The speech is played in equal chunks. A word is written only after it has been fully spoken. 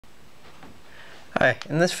Hi,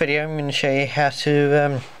 in this video I'm going to show you how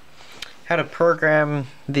to program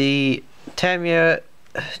the Tamiya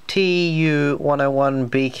TEU-101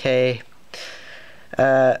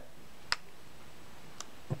 BK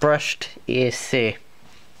brushed ESC.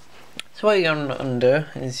 So what you're going to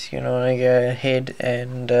do is you're going to go ahead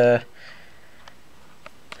and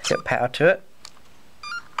set power to it.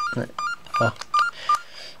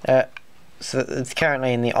 So it's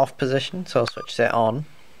currently in the off position, so I'll switch that on.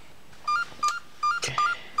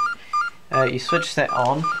 You switch that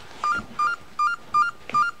on,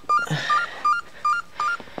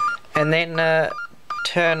 and then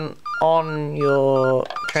turn on your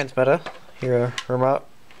transmitter, your remote.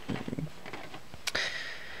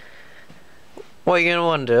 What you're going to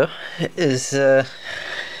want to do is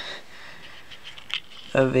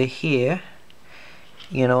over here,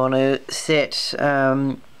 you're going to want to set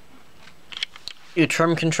your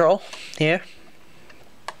trim control here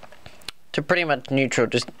to pretty much neutral,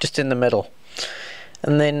 just in the middle,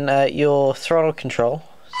 and then your throttle control,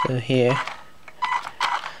 so here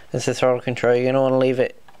is the throttle control. You're going to want to leave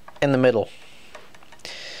it in the middle.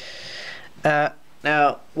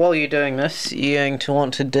 Now while you're doing this, you're going to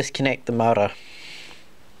want to disconnect the motor,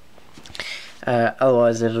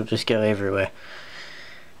 otherwise it'll just go everywhere.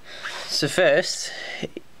 So first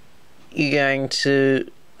you're going to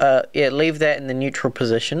leave that in the neutral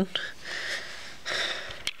position.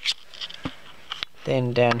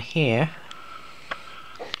 Then down here,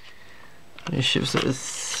 it shifts it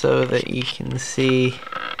so that you can see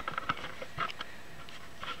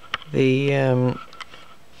the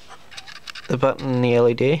button in the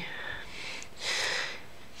LED.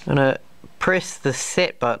 I'm gonna press the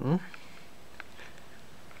set button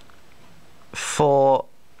for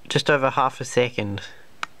just over half a second.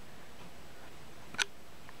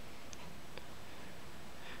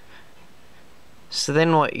 So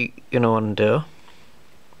then what you're gonna want to do,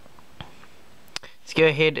 go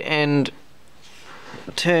ahead and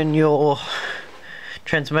turn your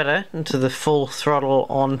transmitter into the full throttle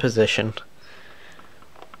on position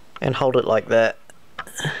and hold it like that,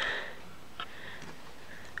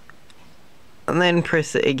 and then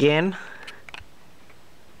press it again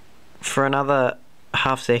for another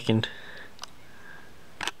half second,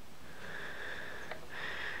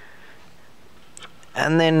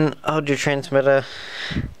 and then hold your transmitter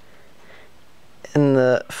in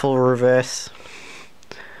the full reverse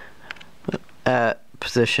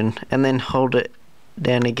position, and then hold it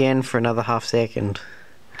down again for another half second.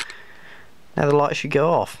 Now the light should go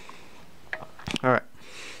off. Alright,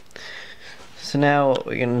 so now what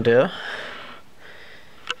we're going to do,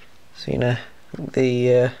 so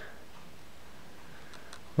the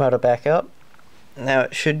motor back up. Now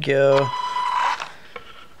it should go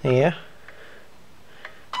here.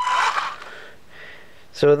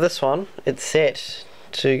 So with this one, it's set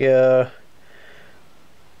to go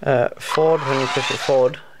forward when you push it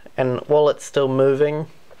forward, and while it's still moving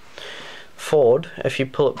forward, if you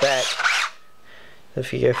pull it back,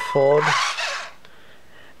 if you go forward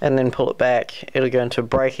and then pull it back, it'll go into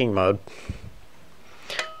braking mode.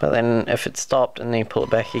 But then if it's stopped and then you pull it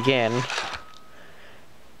back again,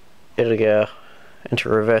 it'll go into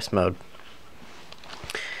reverse mode.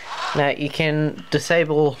 Now you can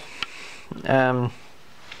disable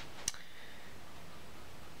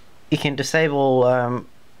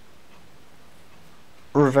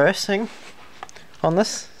reversing on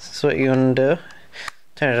this. So what you're going to do,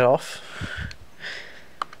 turn it off,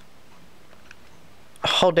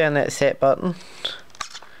 hold down that set button,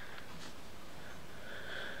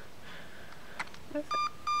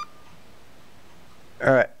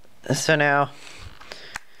 alright, so now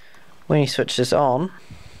when you switch this on,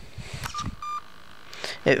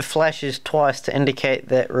 it flashes twice to indicate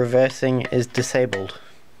that reversing is disabled.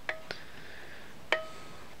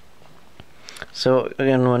 So what we're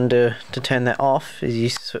going to want to do to turn that off is you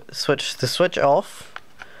switch the switch off,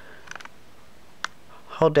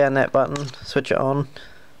 hold down that button, switch it on.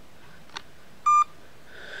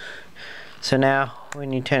 So now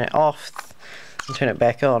when you turn it off and turn it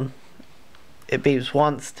back on, it beeps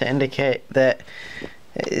once to indicate that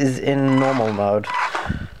it is in normal mode,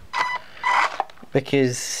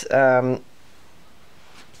 because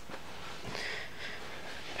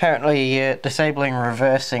apparently disabling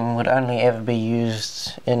reversing would only ever be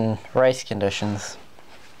used in race conditions.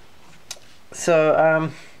 So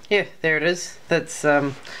yeah, there it is. That's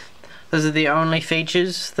those are the only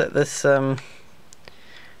features that this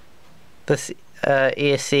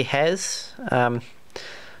ESC has.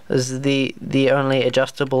 This is the only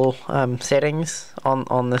adjustable settings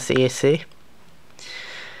on this ESC.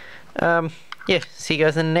 Yeah, see you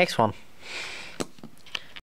guys in the next one.